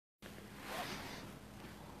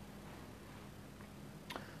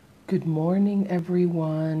Good morning,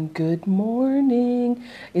 everyone. Good morning.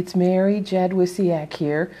 It's Mary Jadwisiak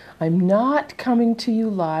here. I'm not coming to you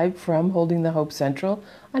live from Holding the Hope Central.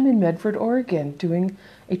 I'm in Medford, Oregon, doing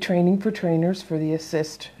a training for trainers for the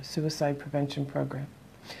ASSIST Suicide Prevention Program.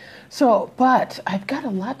 But I've got a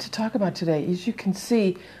lot to talk about today. As you can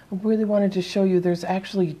see, I really wanted to show you there's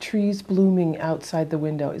actually trees blooming outside the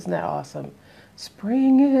window. Isn't that awesome?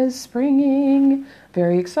 Spring is springing.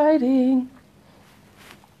 Very exciting.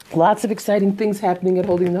 Lots of exciting things happening at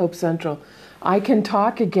Holding the Hope Central. I can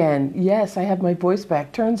talk again. Yes, I have my voice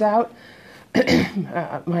back. Turns out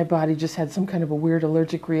my body just had some kind of a weird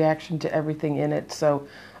allergic reaction to everything in it, so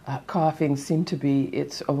coughing seemed to be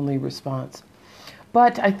its only response.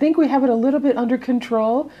 But I think we have it a little bit under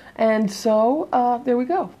control, and so there we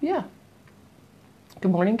go. Yeah.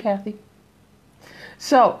 Good morning, Kathy.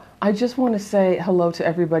 So I just want to say hello to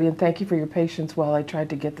everybody and thank you for your patience while I tried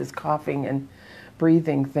to get this coughing and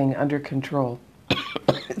breathing thing under control.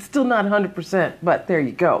 It's still not 100%, but there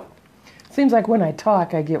you go. Seems like when I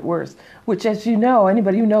talk, I get worse, which, as you know,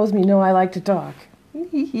 anybody who knows me know I like to talk.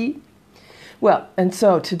 Well, and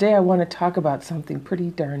so today I want to talk about something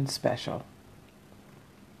pretty darn special.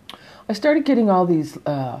 I started getting all these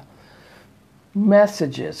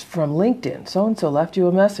messages from LinkedIn. So-and-so left you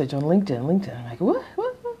a message on LinkedIn. I'm like,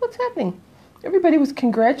 what's happening? Everybody was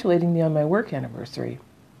congratulating me on my work anniversary.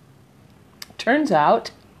 Turns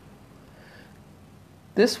out,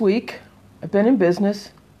 this week, I've been in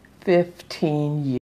business 15 years.